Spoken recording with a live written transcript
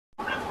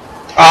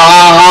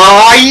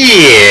Ah,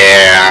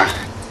 yeah!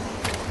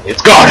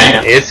 It's God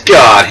Hand. It's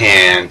God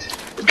Hand.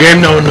 The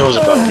game no one knows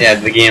about. Yeah,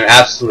 the game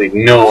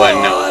absolutely no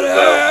one knows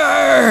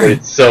about. But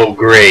it's so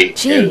great.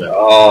 Gee.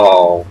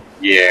 Oh,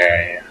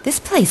 yeah. This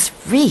place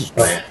reeks.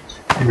 Oh, yeah.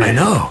 I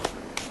know.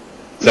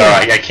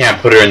 Sorry, I can't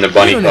put her in the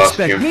bunny You don't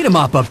expect costume. me to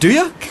mop up, do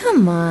you?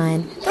 Come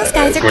on. Those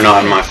guys are We're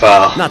not in my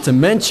file. Not to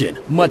mention,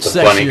 much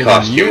The bunny sexier than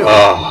costume. you.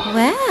 Oh.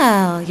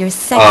 Well, your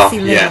sexy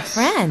little yes.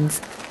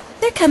 friends.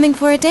 They're coming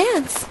for a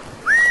dance.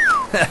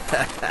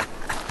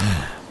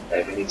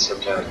 We need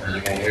subtitles.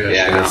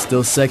 Yeah, I know.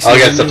 Still sexy. I'll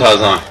get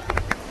subtitles on.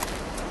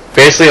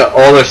 Basically,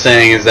 all they're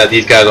saying is that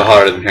these guys are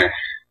harder than her.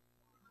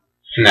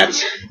 And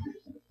that's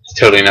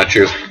totally not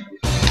true.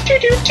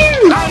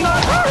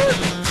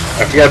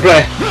 I forgot to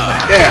play.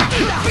 Yeah.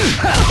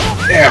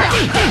 Yeah.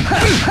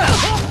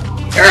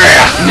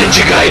 Yeah.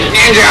 Ninja Gaiden.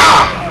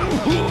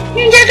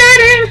 Ninja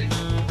Gaiden.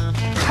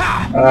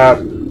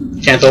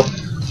 Cancel.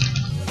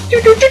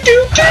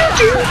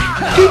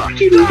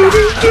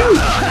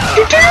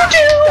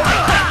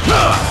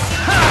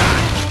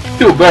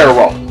 Do a barrel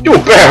roll. Do a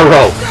barrel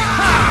roll.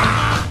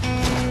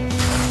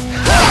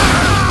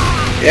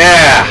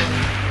 Yeah.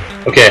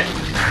 Okay.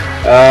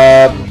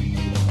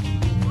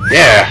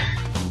 Yeah.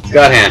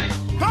 God Hand.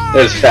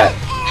 There's fat.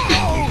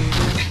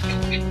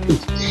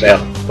 Well,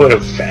 what a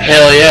fat.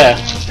 Hell yeah.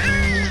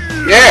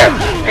 Yeah.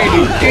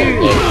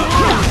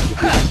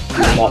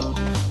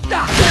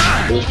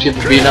 There's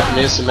people beating up an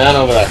innocent man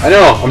over there. I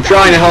know. I'm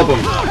trying to help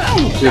him.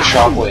 Do a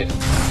shockwave.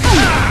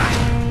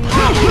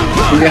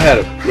 Get ahead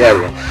of him. Yeah,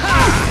 bro.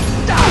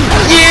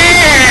 Yeah.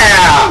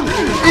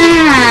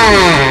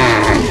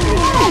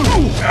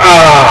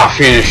 Ah,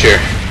 finisher.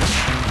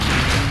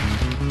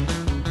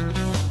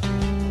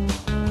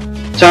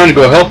 Time to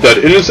go help that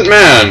innocent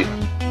man.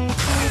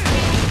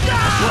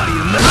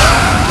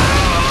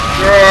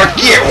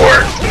 Get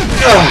work.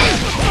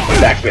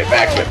 Backflip,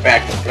 backflip,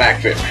 backflip,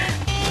 backflip.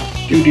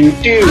 Do do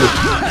do.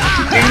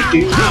 Do do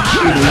do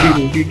do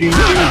do do do.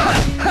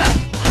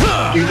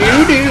 Do do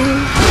do.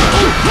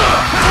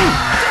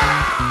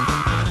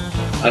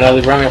 I know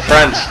they brought me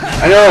friends.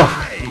 I know.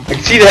 I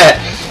can see that.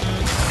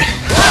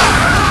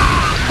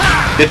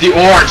 Get the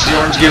orange. The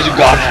orange gives you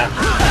God Hand.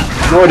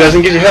 No, it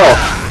doesn't give you health.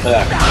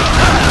 Yeah.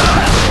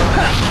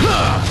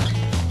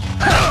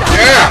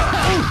 Yeah.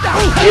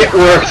 It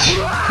worked.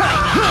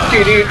 Do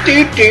do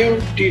do do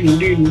do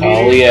do do.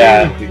 Oh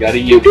yeah, we got a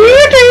Yu-Gi-Oh.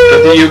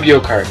 Get the Yu-Gi-Oh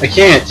card. I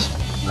can't.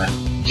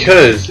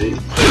 Because I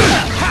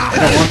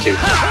don't want to.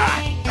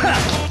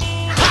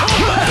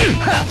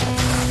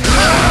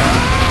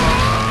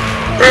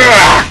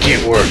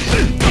 It worked.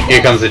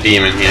 Here comes the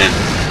demon again.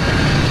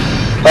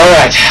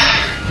 Alright.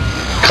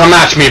 Come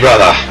at me,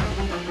 brother.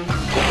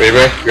 Ready,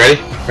 ready? Ready?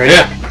 Ready?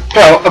 Yeah.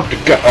 Power of the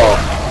God.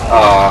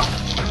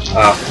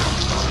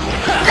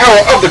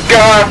 Power of the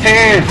God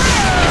Hand.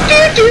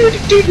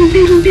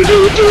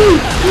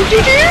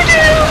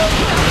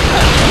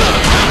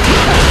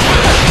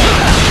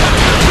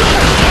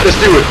 Let's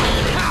do it.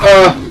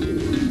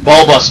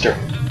 Ball Buster.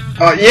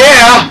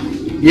 Yeah.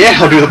 Yeah,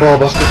 I'll do the ball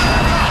buster.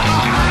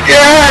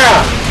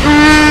 Yeah.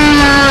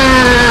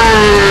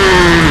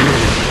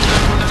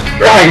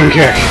 Dragon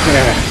kick.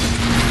 Yeah.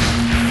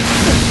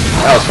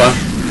 That was fun.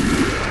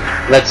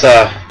 Let's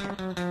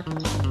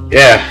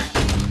yeah,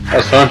 that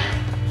was fun.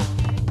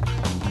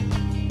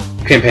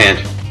 Pimp hand.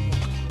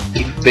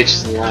 Keep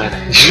bitches in line.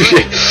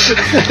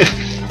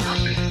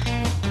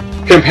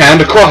 Pimp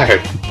hand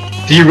acquired.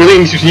 Do you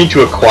really need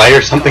to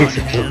acquire something to,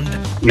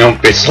 you know,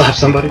 bitch slap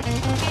somebody?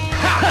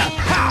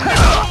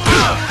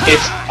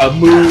 It's a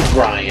move,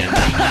 Ryan.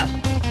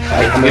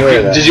 I'm aware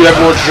of that. Did you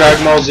ever watch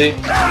Dragon Ball Z?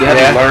 You had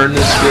to learn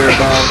the Spirit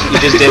Bomb. You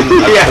just didn't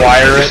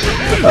acquire it.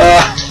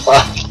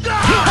 Fuck.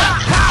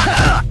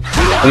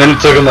 And then it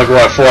took him like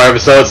what, 4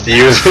 episodes to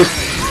use it?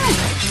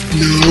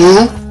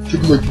 No,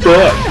 took like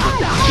that.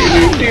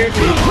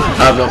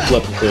 I have no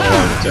flipping clue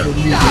along with that.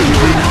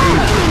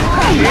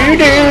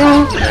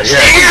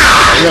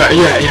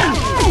 Yeah.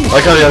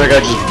 Like how the other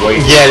guy just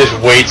waits. Yeah, just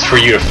waits for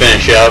you to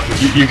finish up.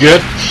 You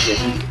good?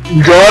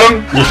 You got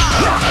him?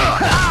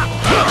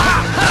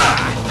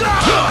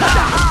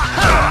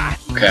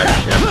 Okay,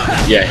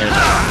 yeah,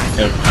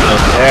 him.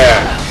 Yeah.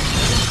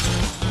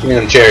 Give me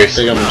them cherries.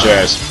 Take on the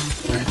jazz.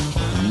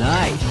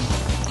 Nice.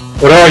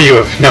 What are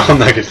you? No, I'm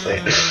not gonna say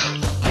it.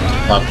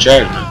 Pop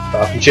cherry, man.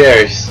 Popping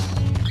cherries.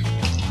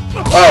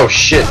 Oh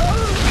shit.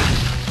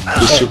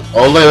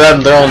 Oh, look at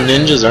them. They're all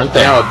ninjas, aren't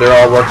they? Now they're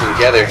all working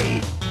together.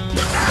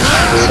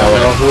 I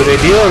don't know who they're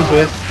dealing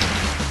with.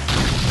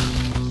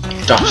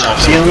 Stop.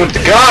 Dealing with the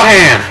God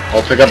Hand.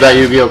 I'll pick up that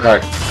Yu-Gi-Oh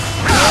card.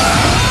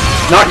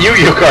 Not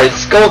Yu-Gi-Oh cards,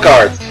 skull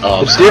cards.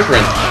 Oh, it's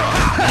different.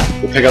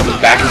 We'll pick up the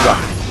Bakugan.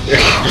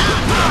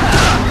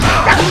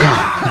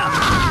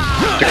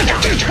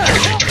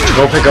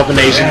 Go pick up an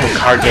Asian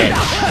card game.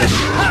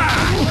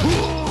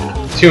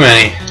 Too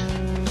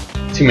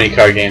many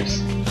card games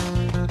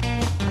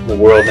in the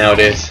world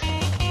nowadays.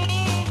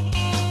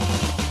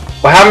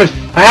 What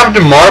happened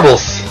to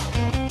marbles?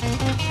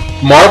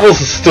 Marbles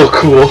is still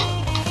cool.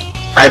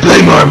 I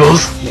play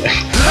marbles.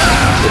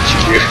 What you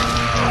do?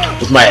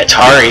 With my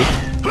Atari.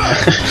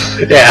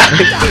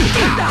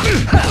 Yeah.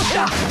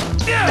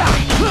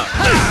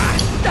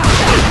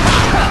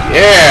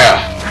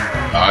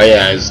 Yeah. Oh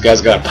yeah, this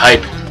guy's got a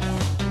pipe.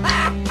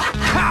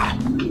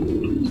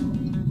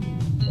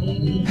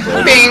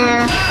 Bing.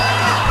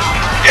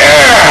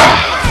 Yeah.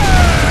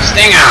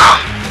 Stinger.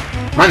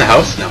 Am I in the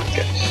house? No.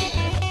 Okay.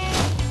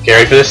 Okay,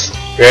 ready for this?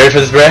 You ready for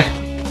this, Bray?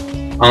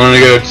 I'm gonna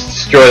go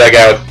destroy that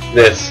guy with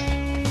this.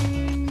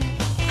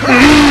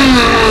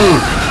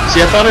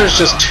 See, I thought it was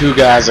just two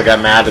guys that got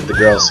mad at the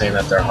girl saying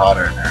that they're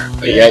hotter than her.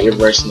 But yet you're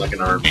versing like an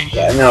army.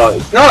 Yeah, no,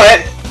 it's no.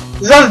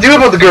 This has nothing to do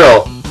about the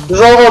girl. This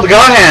is all about the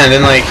God Hand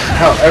and like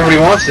how everybody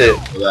wants it.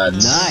 Well,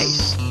 that's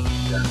Nice.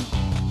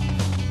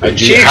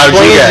 She how'd you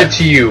explains get it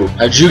to you.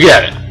 How'd you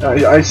get it?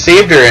 I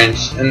saved her and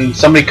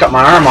somebody cut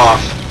my arm off.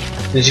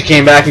 Then she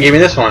came back and gave me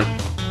this one.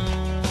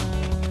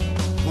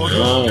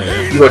 Oh,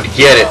 yeah. You have to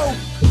get it.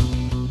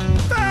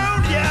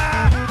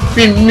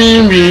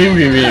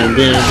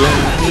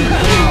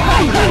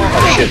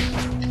 Oh shit.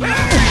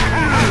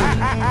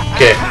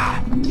 Okay.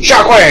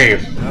 Shockwave!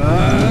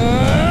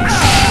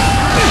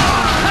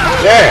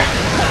 Yeah!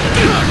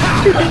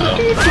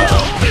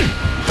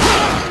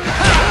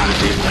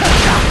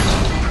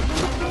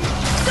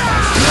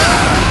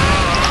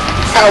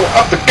 Power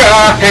up the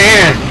God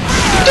Hand!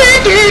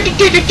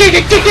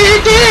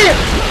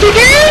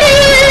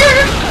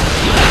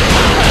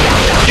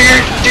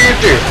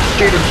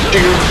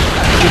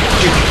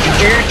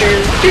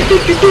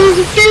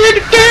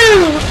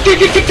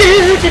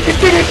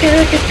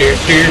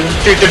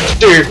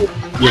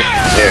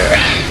 Yeah.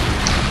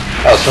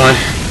 That was fun.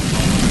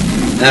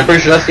 And I'm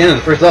pretty sure that's the end of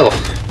the first level.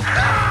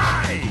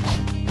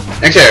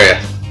 Next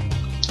area.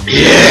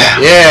 Yeah.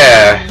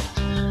 Yeah.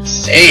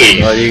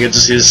 Save. Well, you get to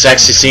see the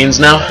sexy scenes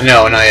now?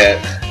 No, not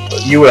yet.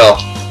 But you will.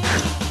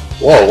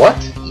 Whoa, what?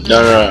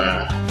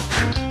 No.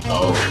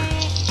 Oh.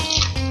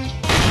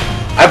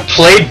 I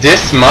played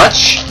this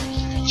much?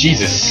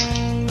 Jesus.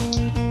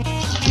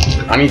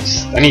 I need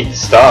to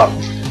stop.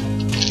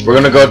 We're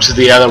gonna go to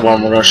the other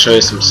one. We're gonna show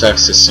you some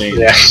sexy scenes.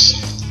 Yeah.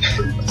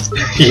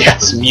 Yeah.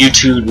 Some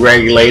YouTube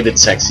regulated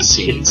sexy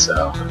scenes,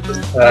 so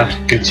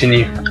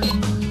Continue.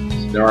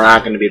 they're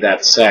not gonna be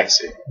that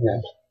sexy. Yeah.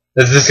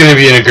 Is this gonna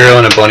be in a girl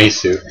in a bunny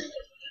suit?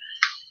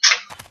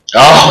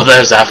 Oh,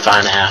 there's that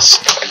fine ass.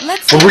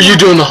 Let's What were you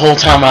doing the whole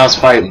time I was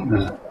fighting?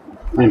 I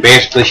mean,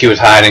 basically she was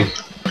hiding.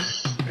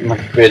 Like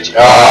a bitch.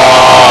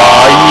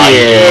 Oh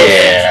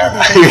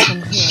yeah.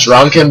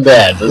 Drunk in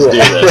bed. Let's do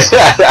this.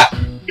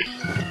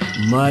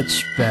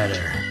 Much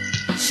better.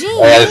 Gee,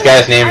 Oh yeah, this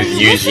guy's name is are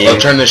you Eugene. I'll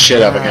turn this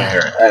shit up. I can't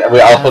hear it.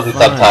 I'll put the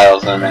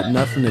subtitles in a minute.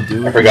 Nothing to do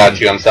with I forgot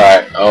to, I'm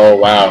sorry. Oh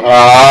wow.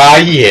 Ah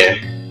yeah.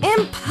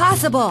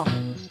 Impossible.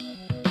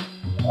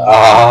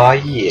 Ah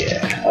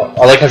yeah. Oh,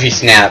 I like how she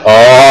snapped.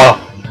 Oh.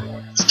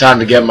 It's time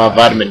to get my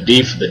vitamin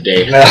D for the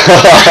day.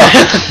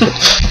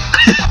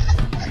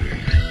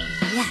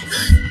 Yes.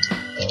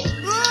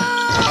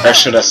 Or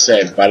should I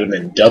say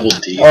vitamin double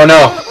D? Oh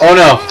no. Oh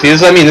no. See, this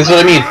is what I mean. This is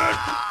what I mean.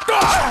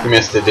 You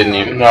missed it, didn't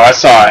you? No, I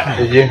saw it.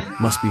 Did you?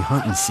 Must be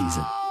hunting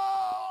season.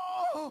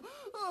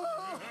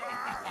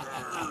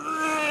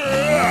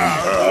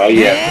 Oh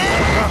yeah.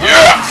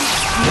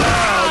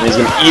 Yeah. And he's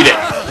gonna eat it.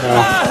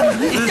 No.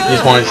 I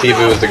just wanted to see if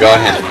it was the God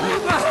Hand.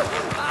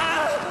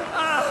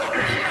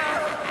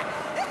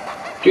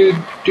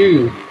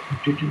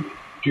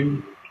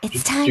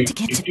 It's time to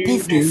get to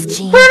business,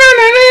 Gene.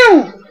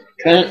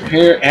 Can't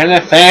hear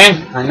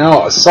anything. I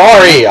know.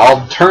 Sorry.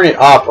 I'll turn it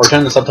up or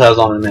turn the subtitles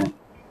on in a minute.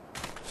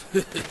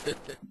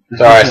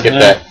 Sorry, I skipped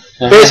that.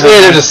 Basically,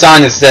 there's a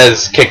sign that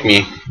says "kick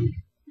me"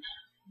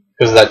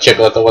 because of that chick.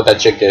 What that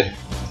chick did.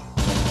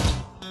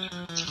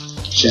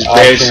 She's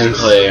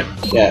Options. basically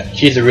Yeah,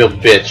 she's a real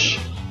bitch.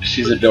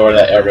 she's a door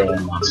that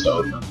everyone wants to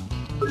open.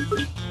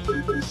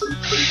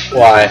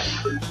 Why?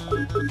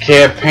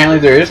 Okay, apparently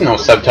there is no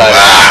subtitles.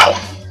 Wow.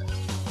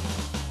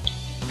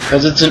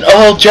 Because it's an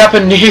old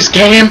Japanese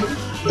game.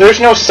 There's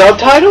no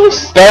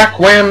subtitles? Back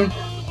when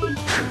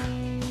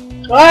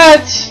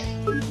What?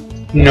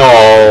 No.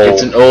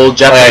 it's an old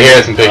Japanese. yeah,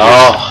 here's some pictures.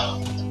 Oh,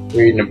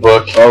 Reading a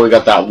book. we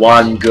got that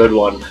one good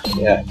one.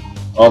 Yeah.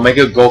 Oh, make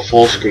it go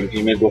full screen. Can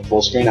you make it go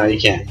full screen? No, you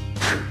can't.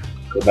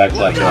 Go back to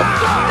that book.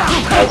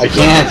 I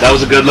can't. That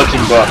was a good looking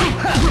book.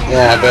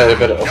 Yeah, I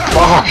bet. Oh,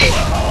 fuck.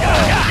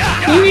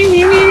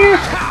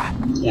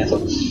 Yeah, so.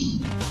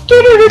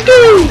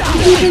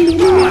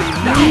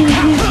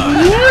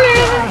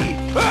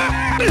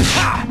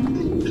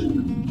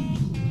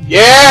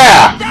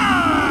 Yeah!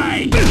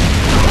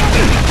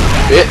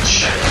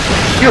 Bitch.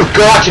 You've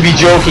got to be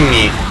joking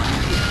me.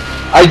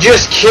 I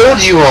just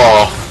killed you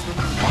all.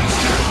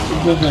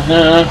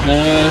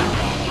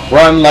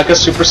 Run like a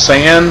Super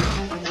Saiyan.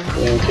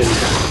 Yeah, I'm kidding.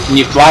 Can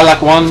you fly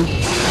like one? Can you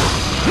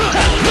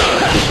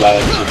fly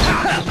like a Super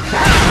Saiyan?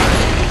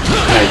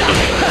 No, you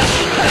can't.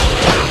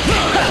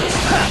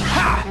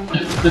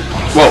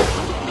 Whoa.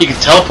 He can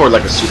teleport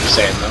like a Super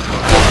Saiyan though.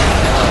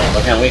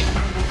 Why can't we?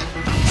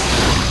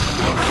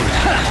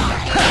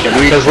 Can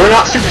we? Because we're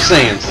not Super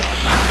Saiyans.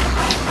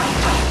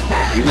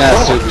 You're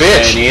not Son of a Super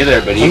bitch. Saiyan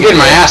either, but I'm getting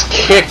my ass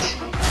kicked.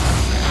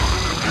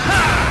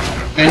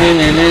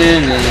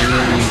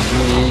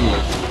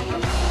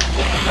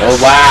 Oh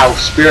wow,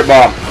 Spirit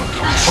Bomb.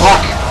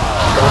 Fuck!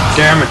 God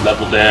damn it.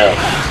 Level down.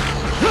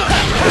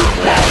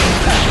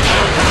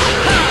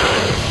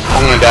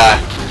 I'm gonna die.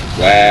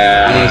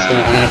 Wow.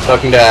 I'm gonna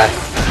fucking die.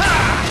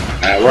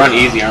 We're on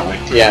easy, aren't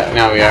we? Yeah,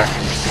 now we are.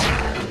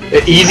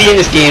 Easy in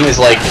this game is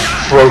like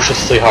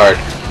ferociously hard.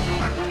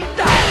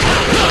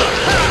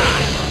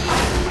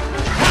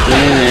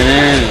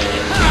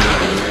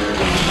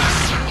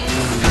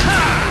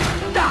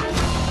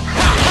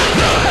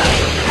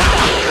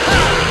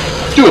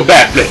 Do a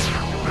backflip.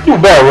 Do a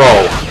barrel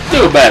roll.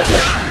 Do a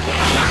backflip.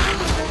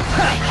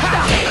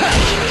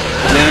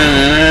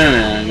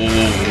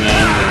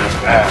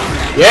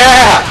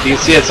 Yeah! You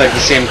can see it's like the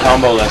same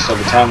combo list of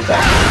the Tom thing.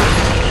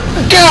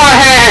 Get on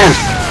hands!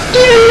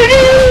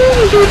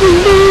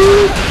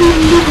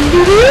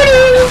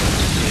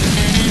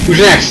 Who's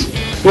next?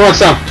 Who wants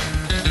some?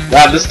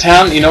 Wow, this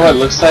town, you know what it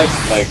looks like?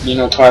 Like, you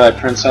know Twilight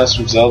Princess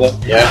from Zelda?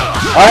 Yeah.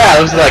 Oh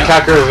yeah, this is like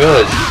Kakura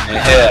Village.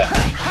 Yeah.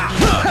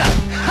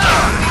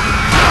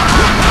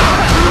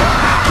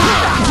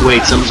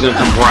 Wait, someone's gonna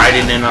come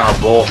riding in on a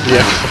bull.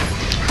 Yeah.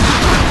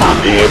 I'm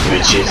here,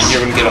 bitches.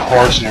 You're gonna get a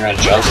horse and you're gonna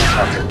jump the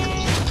fucker.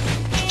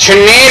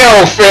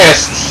 Tornado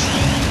fists!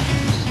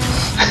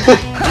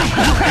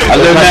 I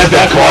learned that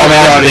the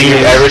calm-ass thing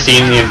you've ever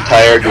seen in the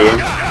entire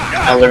game.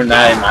 I learned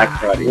that in my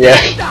karate. Yeah.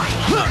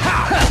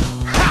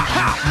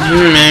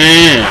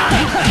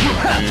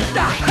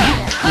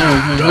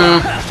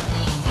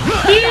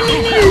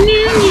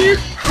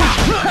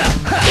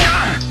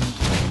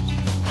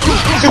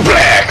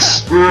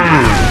 Suplex!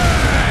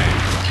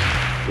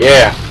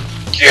 Yeah.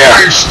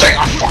 Yeah, stay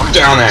the fuck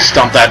down there.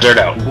 Stomp that dirt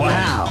out.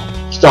 Wow.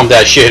 Stomp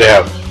that shit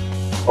out.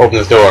 Open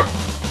this door.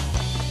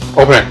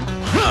 Open it.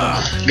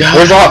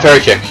 Where's the hot fairy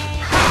chick?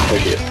 There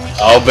she is.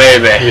 Oh,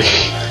 baby.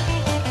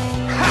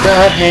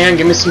 God, hand,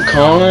 give me some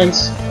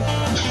coins.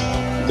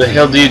 What the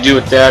hell do you do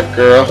with that,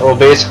 girl? Well,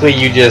 basically,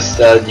 you just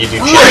you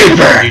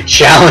do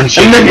challenge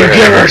And then you her.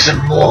 give her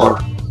some more.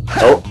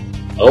 Oh.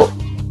 Oh.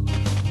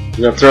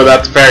 You're gonna throw that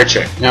at the fairy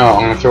chick. No,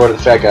 I'm gonna throw it at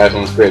the fat guys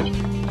on this bridge.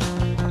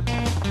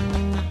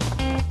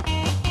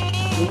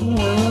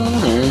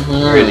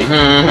 Really?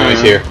 No,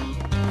 he's here.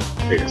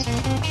 Here it is.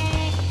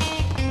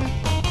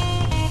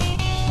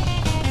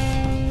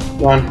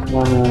 Run.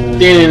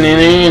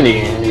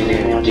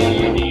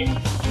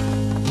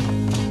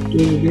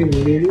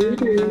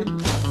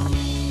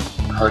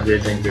 How do you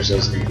think you're so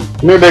sneaky?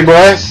 Come here, big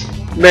boys.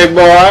 Big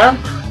boy.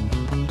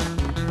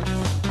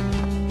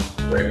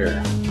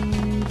 Where?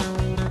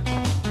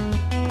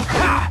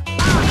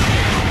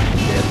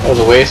 That was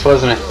a waste,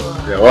 wasn't it?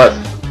 Yeah, what?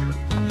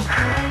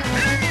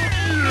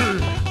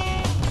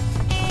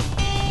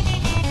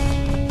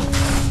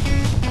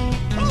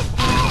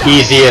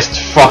 Easiest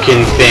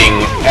fucking thing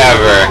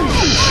ever.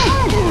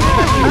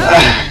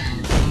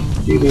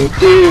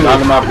 Knock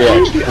him off the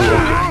edge.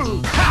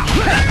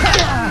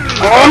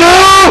 Oh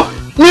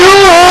no! No!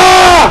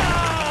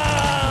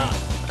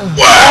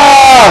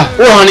 Ah!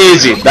 We're on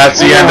easy. That's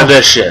the end of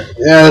this shit.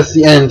 Yeah, that's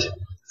the end.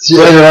 It's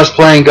the end of us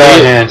playing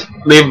God Hand.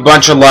 Leave a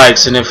bunch of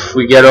likes, and if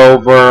we get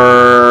over...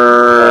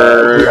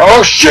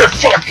 Oh shit!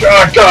 Fuck!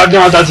 Oh god,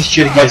 no, that's a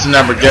shit again. What's the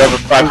number? Get over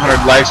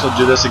 500 likes, we'll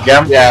do this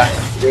again? Yeah,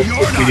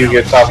 if we do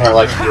get 500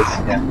 likes for this,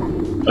 yeah.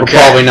 We're Okay.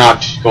 probably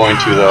not going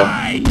to though.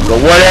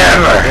 But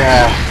whatever.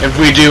 Yeah, If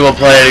we do, we'll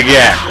play it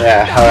again.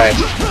 yeah, alright.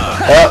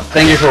 Well,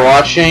 thank you for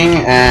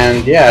watching,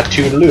 and yeah,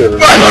 toodaloo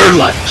everybody. 500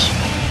 likes.